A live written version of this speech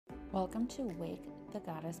Welcome to Wake the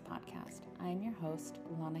Goddess podcast. I am your host,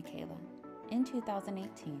 Lana Kayla. In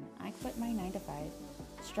 2018, I quit my 9 to 5,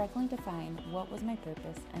 struggling to find what was my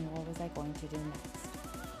purpose and what was I going to do next.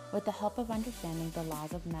 With the help of understanding the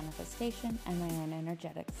laws of manifestation and my own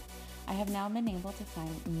energetics, I have now been able to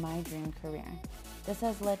find my dream career. This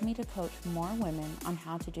has led me to coach more women on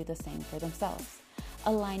how to do the same for themselves,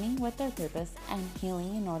 aligning with their purpose and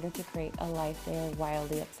healing in order to create a life they are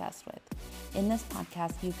wildly obsessed with. In this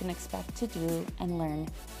podcast, you can expect to do and learn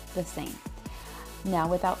the same. Now,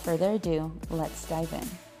 without further ado, let's dive in.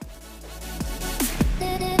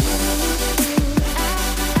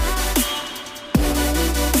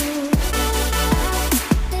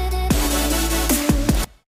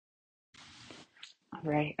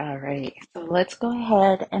 All right. So let's go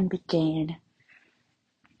ahead and begin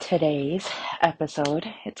today's episode.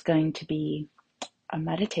 It's going to be a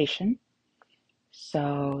meditation.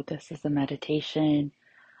 So this is a meditation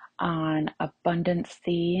on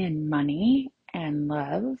abundancy and money and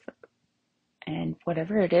love and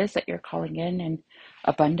whatever it is that you're calling in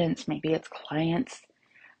abundance. Maybe it's clients,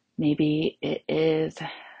 maybe it is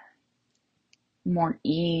more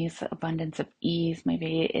ease, abundance of ease,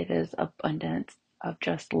 maybe it is abundance of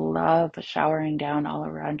just love showering down all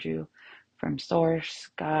around you from source,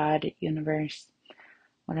 God, universe,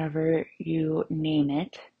 whatever you name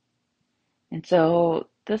it. And so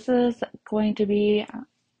this is going to be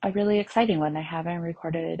a really exciting one. I haven't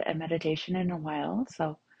recorded a meditation in a while,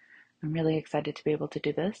 so I'm really excited to be able to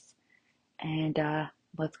do this. And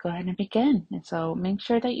let's go ahead and begin. And so make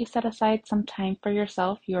sure that you set aside some time for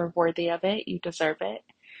yourself. You're worthy of it. You deserve it.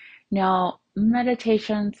 Now,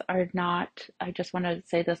 meditations are not, I just want to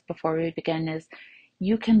say this before we begin, is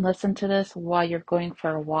you can listen to this while you're going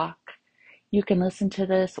for a walk. You can listen to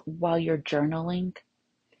this while you're journaling.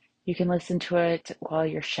 You can listen to it while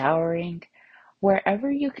you're showering. Wherever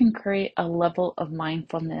you can create a level of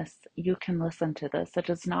mindfulness, you can listen to this. It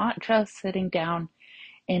is not just sitting down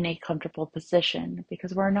in a comfortable position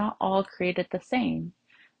because we're not all created the same.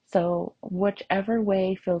 So whichever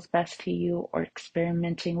way feels best to you or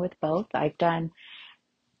experimenting with both. I've done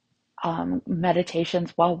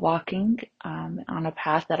meditations while walking on a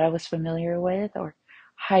path that I was familiar with or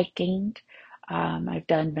hiking. I've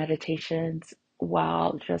done meditations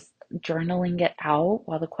while just journaling it out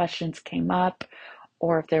while the questions came up,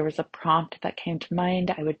 or if there was a prompt that came to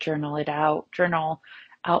mind, I would journal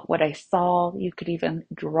out what I saw. You could even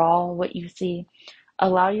draw what you see.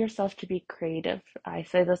 Allow yourself to be creative. I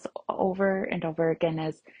say this over and over again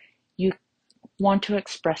as you want to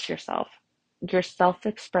express yourself. Your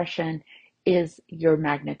self-expression is your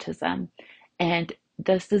magnetism. And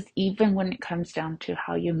this is even when it comes down to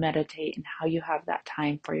how you meditate and how you have that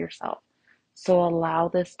time for yourself. So allow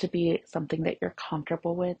this to be something that you're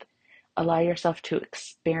comfortable with. Allow yourself to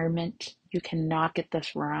experiment. You cannot get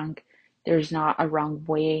this wrong. There's not a wrong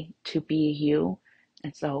way to be you.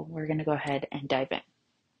 And so we're going to go ahead and dive in.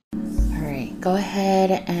 All right, go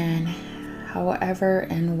ahead and however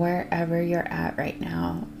and wherever you're at right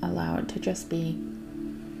now, allow it to just be.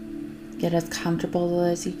 Get as comfortable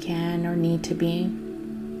as you can or need to be.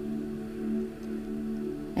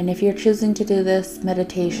 And if you're choosing to do this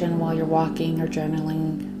meditation while you're walking or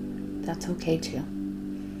journaling, that's okay too.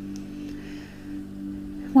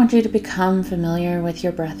 I want you to become familiar with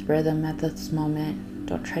your breath rhythm at this moment.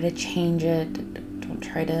 Don't try to change it. Don't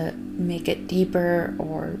try to make it deeper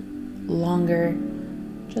or longer.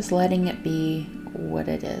 Just letting it be what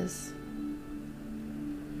it is.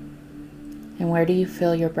 And where do you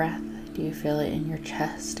feel your breath? Do you feel it in your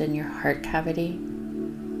chest and your heart cavity?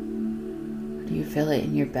 Or do you feel it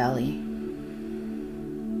in your belly?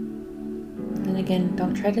 And again,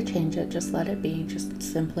 don't try to change it. Just let it be. Just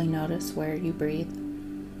simply notice where you breathe.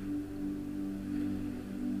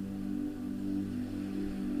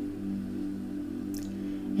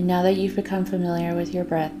 And now that you've become familiar with your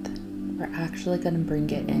breath, we're actually going to bring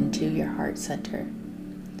it into your heart center.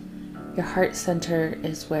 Your heart center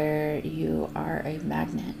is where you are a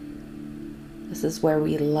magnet. This is where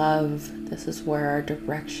we love. This is where our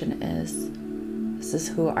direction is. This is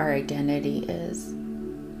who our identity is.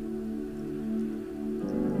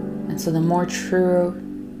 And so the more true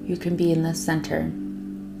you can be in this center,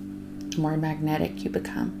 the more magnetic you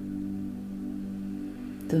become.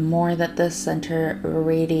 The more that this center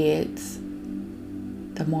radiates,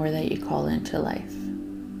 the more that you call into life.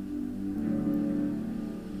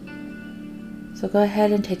 So go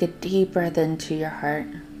ahead and take a deep breath into your heart,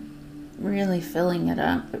 really filling it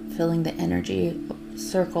up, feeling the energy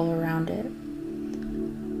circle around it.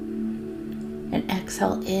 And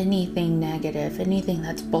exhale anything negative, anything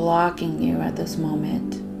that's blocking you at this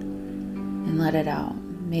moment, and let it out.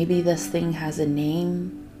 Maybe this thing has a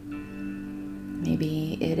name.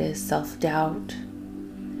 Maybe it is self-doubt.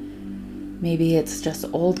 Maybe it's just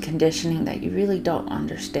old conditioning that you really don't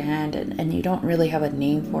understand and you don't really have a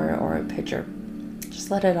name for it or a picture. Just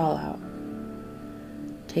let it all out.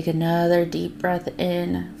 Take another deep breath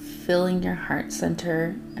in, filling your heart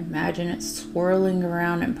center. Imagine it swirling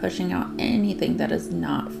around and pushing out anything that is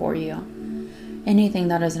not for you, anything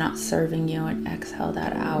that is not serving you, and exhale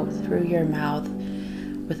that out through your mouth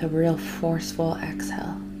with a real forceful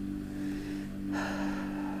exhale.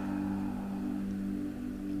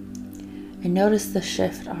 And notice the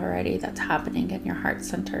shift already that's happening in your heart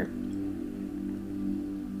center.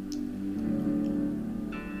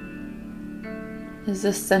 Is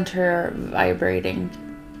this center vibrating?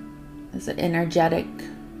 Is it energetic?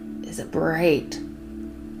 Is it bright?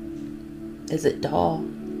 Is it dull?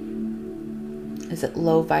 Is it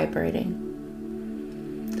low vibrating?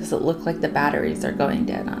 Does it look like the batteries are going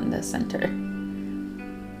dead on this center?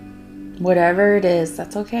 Whatever it is,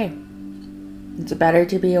 that's okay. It's better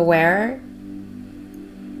to be aware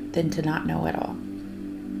than to not know at all.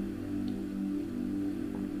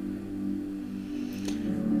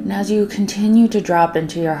 And as you continue to drop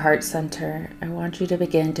into your heart center, I want you to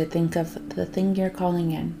begin to think of the thing you're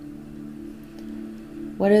calling in.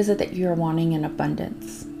 What is it that you're wanting in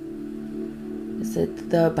abundance? Is it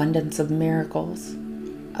the abundance of miracles,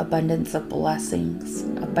 abundance of blessings,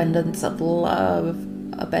 abundance of love,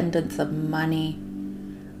 abundance of money,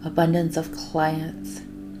 abundance of clients,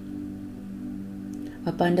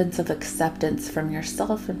 abundance of acceptance from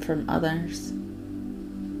yourself and from others?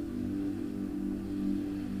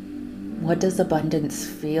 What does abundance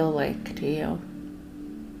feel like to you?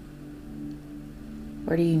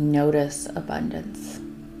 Where do you notice abundance?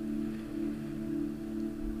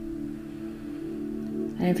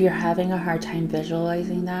 And if you're having a hard time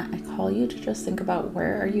visualizing that, I call you to just think about,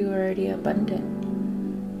 where are you already abundant?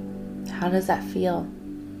 How does that feel?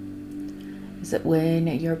 Is it when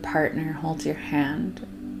your partner holds your hand,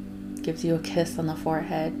 gives you a kiss on the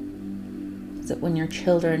forehead? Is it when your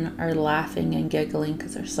children are laughing and giggling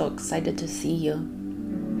because they're so excited to see you?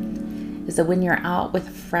 Is it when you're out with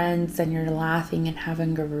friends and you're laughing and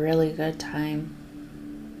having a really good time?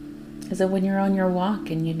 Is it when you're on your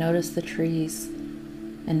walk and you notice the trees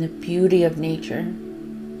and the beauty of nature?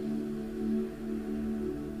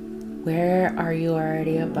 Where are you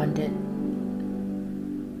already abundant?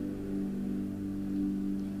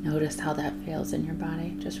 Notice how that feels in your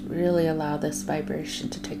body. Just really allow this vibration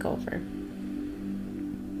to take over.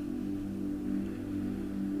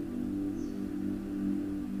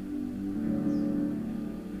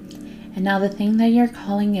 And now the thing that you're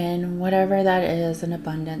calling in, whatever that is, in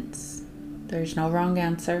abundance, there's no wrong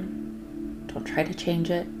answer. Don't try to change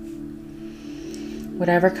it.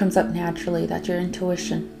 Whatever comes up naturally, that's your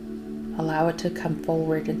intuition. Allow it to come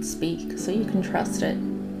forward and speak so you can trust it.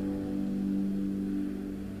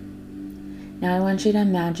 Now I want you to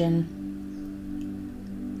imagine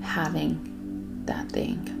having that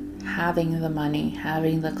thing, having the money,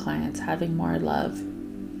 having the clients, having more love.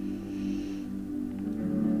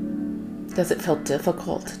 Does it feel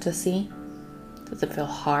difficult to see? Does it feel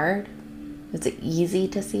hard? Is it easy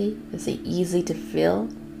to see? Is it easy to feel?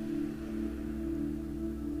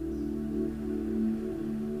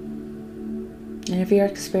 And if you're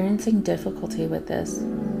experiencing difficulty with this,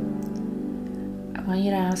 I want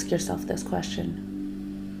you to ask yourself this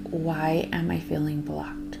question. Why am I feeling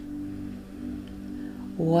blocked?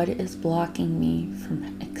 What is blocking me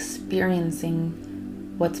from experiencing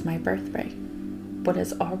what's my birthright? What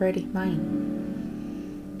is already mine?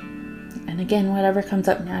 And again, whatever comes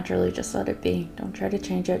up naturally, just let it be. Don't try to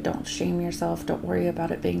change it. Don't shame yourself. Don't worry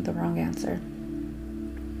about it being the wrong answer.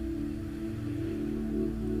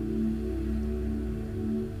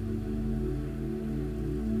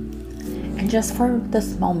 And just for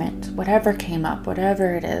this moment, whatever came up,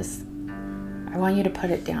 whatever it is, I want you to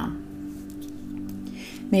put it down.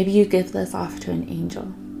 Maybe you give this off to an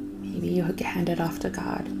angel. Maybe you hand it off to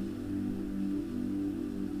God.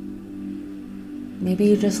 Maybe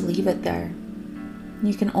you just leave it there.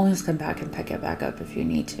 You can always come back and pick it back up if you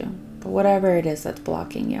need to. But whatever it is that's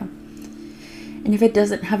blocking you. And if it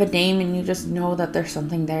doesn't have a name and you just know that there's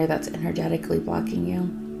something there that's energetically blocking you,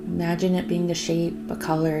 imagine it being a shape, a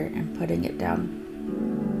color, and putting it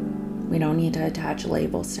down. We don't need to attach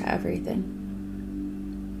labels to everything.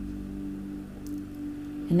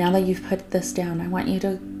 And now that you've put this down, I want you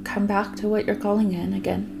to come back to what you're calling in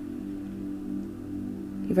again.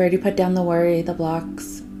 You've already put down the worry, the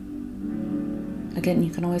blocks. Again, you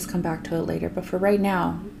can always come back to it later. But for right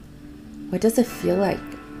now, what does it feel like?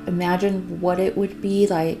 Imagine what it would be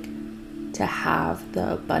like to to have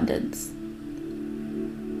the abundance.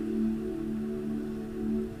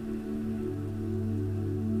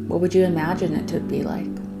 What would you imagine it to be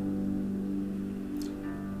like?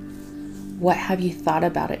 What have you thought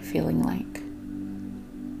about it feeling like?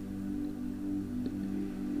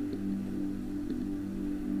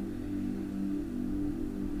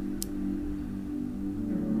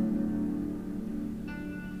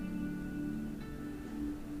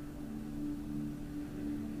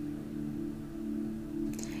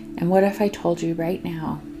 And what if I told you right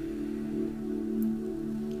now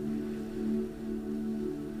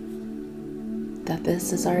that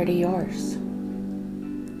this is already yours?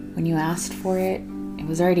 When you asked for it, it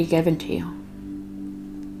was already given to you.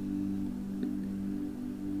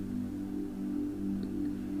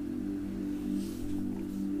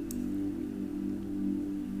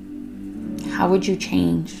 How would you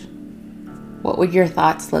change? What would your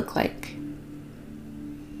thoughts look like?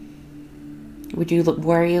 Would you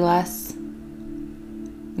worry less?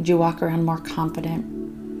 Would you walk around more confident?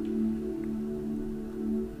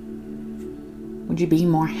 Would you be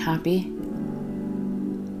more happy?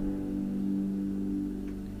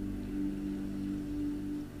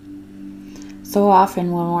 So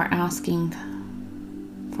often when we're asking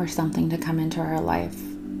for something to come into our life,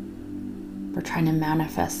 we're trying to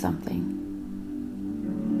manifest something.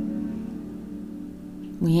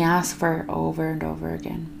 We ask for it over and over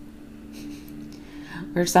again.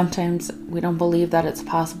 Or sometimes we don't believe that it's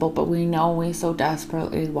possible, but we know we so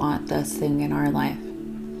desperately want this thing in our life.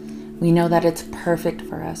 We know that it's perfect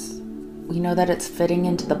for us. We know that it's fitting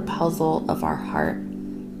into the puzzle of our heart.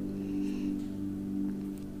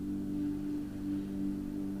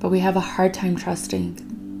 But we have a hard time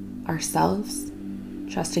trusting ourselves,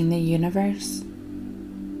 trusting the universe,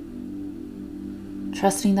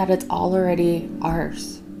 trusting that it's all already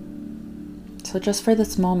ours. So just for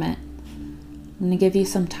this moment, I'm going to give you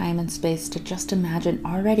some time and space to just imagine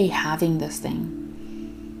already having this thing.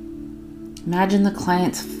 Imagine the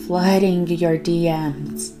clients flooding your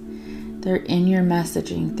DMs. They're in your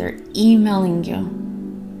messaging. They're emailing you.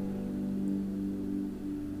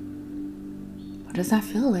 What does that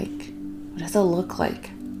feel like? What does it look like?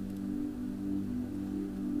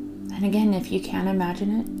 And again, if you can't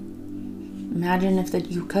imagine it, imagine if that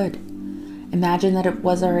you could. Imagine that it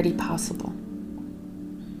was already possible.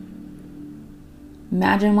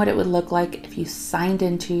 Imagine what it would look like if you signed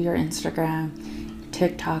into your Instagram,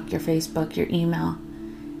 TikTok, your Facebook, your email,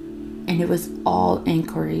 and it was all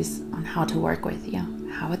inquiries on how to work with you.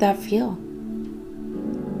 How would that feel?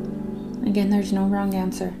 Again, there's no wrong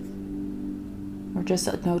answer. We're just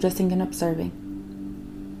noticing and observing.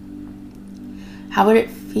 How would it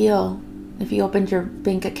feel if you opened your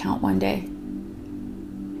bank account one day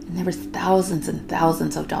and there was thousands and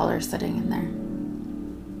thousands of dollars sitting in there?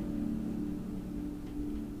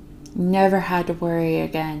 Never had to worry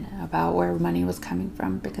again about where money was coming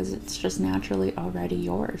from because it's just naturally already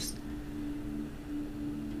yours.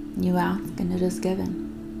 You ask and it is given.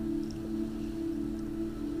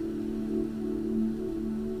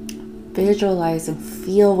 Visualize and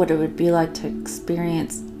feel what it would be like to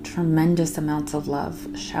experience tremendous amounts of love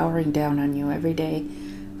showering down on you every day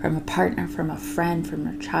from a partner, from a friend, from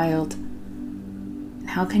your child.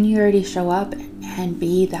 How can you already show up and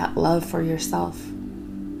be that love for yourself?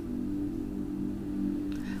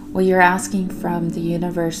 Well, you're asking from the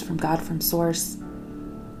universe, from God, from Source.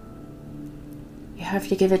 You have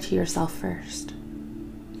to give it to yourself first.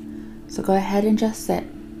 So go ahead and just sit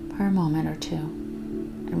for a moment or two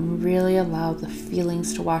and really allow the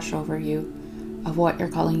feelings to wash over you of what you're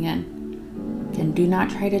calling in. And do not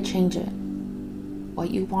try to change it.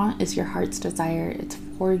 What you want is your heart's desire. It's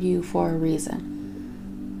for you for a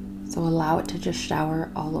reason. So allow it to just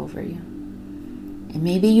shower all over you. And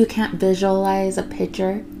maybe you can't visualize a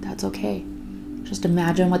picture. That's okay. Just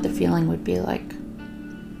imagine what the feeling would be like.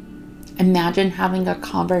 Imagine having a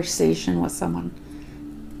conversation with someone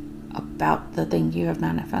about the thing you have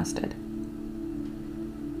manifested.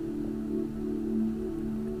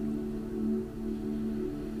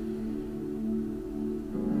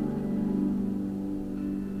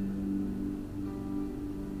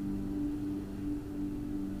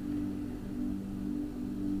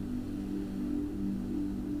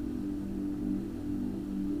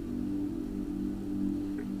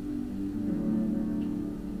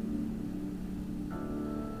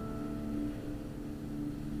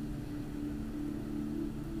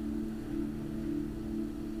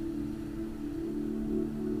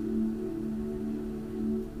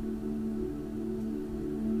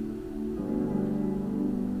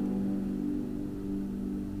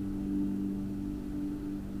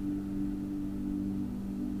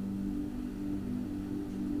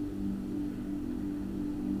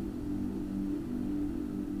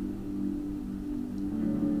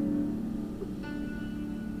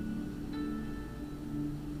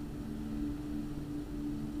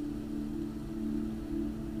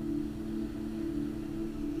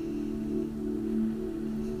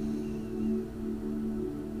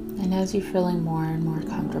 And as you're feeling more and more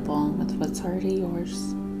comfortable with what's already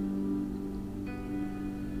yours,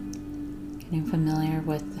 getting familiar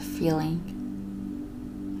with the feeling.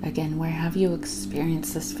 Again, where have you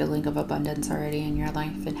experienced this feeling of abundance already in your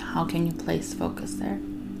life, and how can you place focus there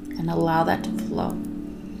and allow that to flow?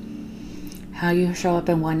 How you show up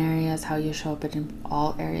in one area is how you show up in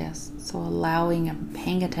all areas. So allowing and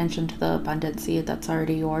paying attention to the abundancy that's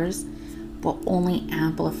already yours will only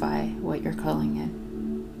amplify what you're calling in.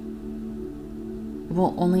 It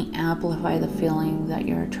will only amplify the feeling that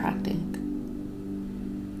you're attracting.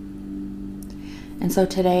 And so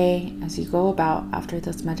today, as you go about after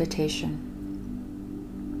this meditation,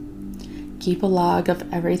 keep a log of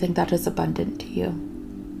everything that is abundant to you.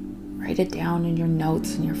 Write it down in your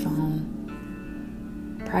notes in your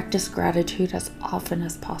phone. Practice gratitude as often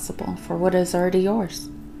as possible for what is already yours.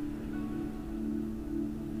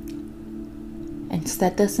 And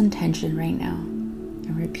set this intention right now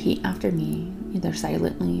and repeat after me, either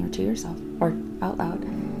silently or to yourself or out loud.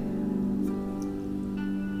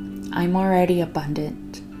 I'm already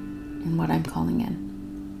abundant in what I'm calling in.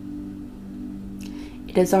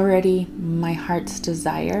 It is already my heart's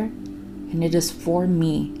desire, and it is for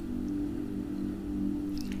me.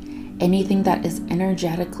 Anything that is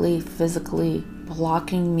energetically, physically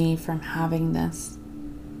blocking me from having this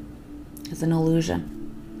is an illusion.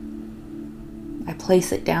 I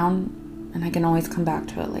place it down, and I can always come back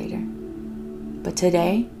to it later. But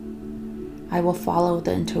today, I will follow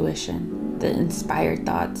the intuition, the inspired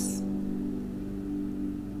thoughts.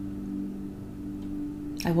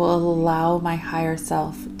 I will allow my higher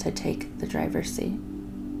self to take the driver's seat.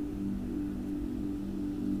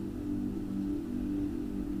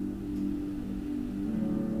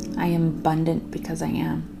 I am abundant because I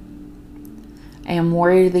am. I am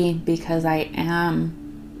worthy because I am.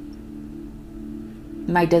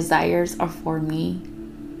 My desires are for me,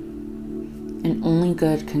 and only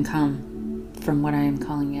good can come from what I am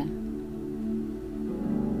calling in.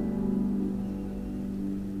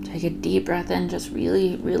 Take a deep breath in, just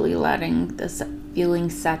really, really letting this feeling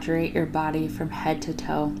saturate your body from head to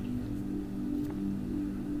toe.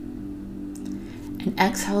 And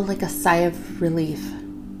exhale like a sigh of relief.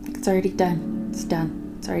 It's already done. It's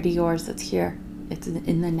done. It's already yours. It's here. It's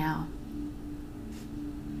in the now.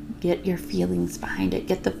 Get your feelings behind it.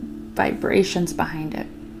 Get the vibrations behind it.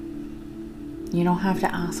 You don't have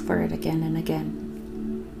to ask for it again and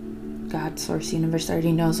again. God, Source, Universe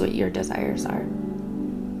already knows what your desires are.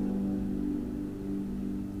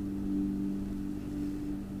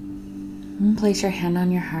 And place your hand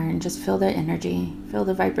on your heart and just feel the energy, feel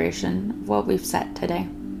the vibration of what we've set today.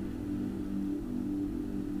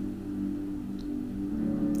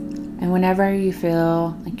 And whenever you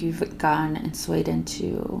feel like you've gone and swayed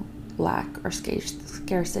into lack or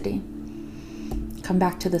scarcity, come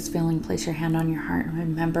back to this feeling, place your hand on your heart, and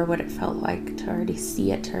remember what it felt like to already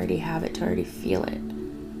see it, to already have it, to already feel it.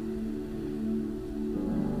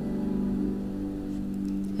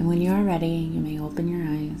 And when you are ready, you may open your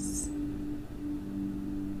eyes.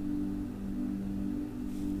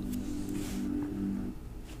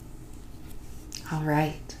 All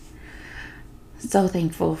right. So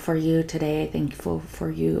thankful for you today. Thankful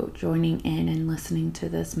for you joining in and listening to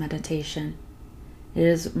this meditation. It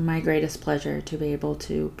is my greatest pleasure to be able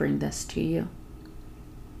to bring this to you.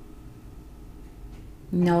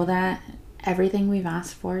 Know that everything we've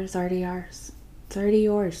asked for is already ours. It's already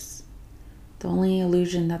yours. The only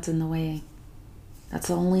illusion that's in the way, that's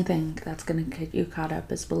the only thing that's going to get you caught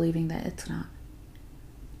up, is believing that it's not.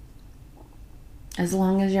 As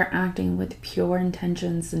long as you're acting with pure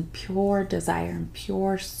intentions and pure desire and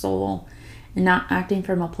pure soul, and not acting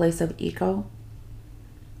from a place of ego,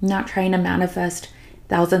 not trying to manifest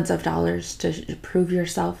thousands of dollars to prove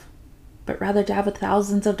yourself, but rather to have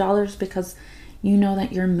thousands of dollars because you know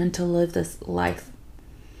that you're meant to live this life.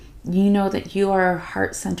 You know that you are a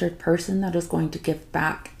heart-centered person that is going to give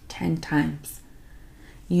back 10 times.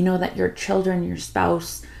 You know that your children, your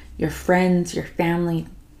spouse, your friends, your family,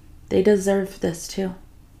 they deserve this too.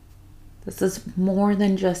 This is more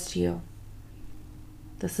than just you.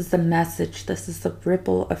 This is the message. This is the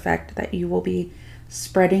ripple effect that you will be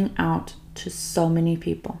spreading out to so many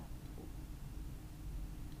people.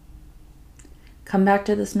 Come back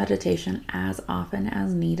to this meditation as often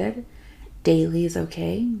as needed. Daily is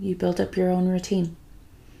okay. You build up your own routine.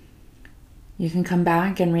 You can come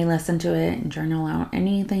back and re-listen to it and journal out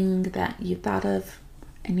anything that you thought of,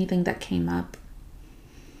 anything that came up.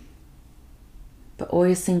 But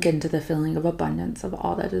always sink into the feeling of abundance of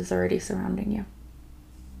all that is already surrounding you.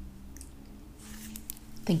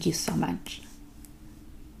 Thank you so much.